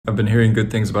I've been hearing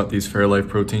good things about these Fairlife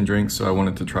protein drinks, so I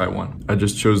wanted to try one. I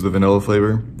just chose the vanilla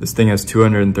flavor. This thing has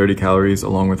 230 calories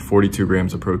along with 42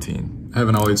 grams of protein. I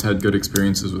haven't always had good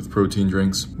experiences with protein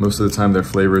drinks. Most of the time their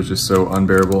flavor is just so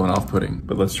unbearable and off-putting,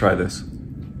 but let's try this.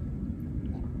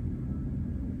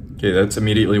 Okay, that's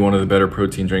immediately one of the better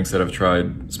protein drinks that I've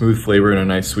tried. Smooth flavor and a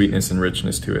nice sweetness and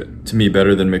richness to it. To me,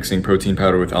 better than mixing protein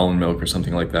powder with almond milk or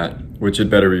something like that, which it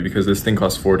better be because this thing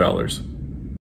costs $4.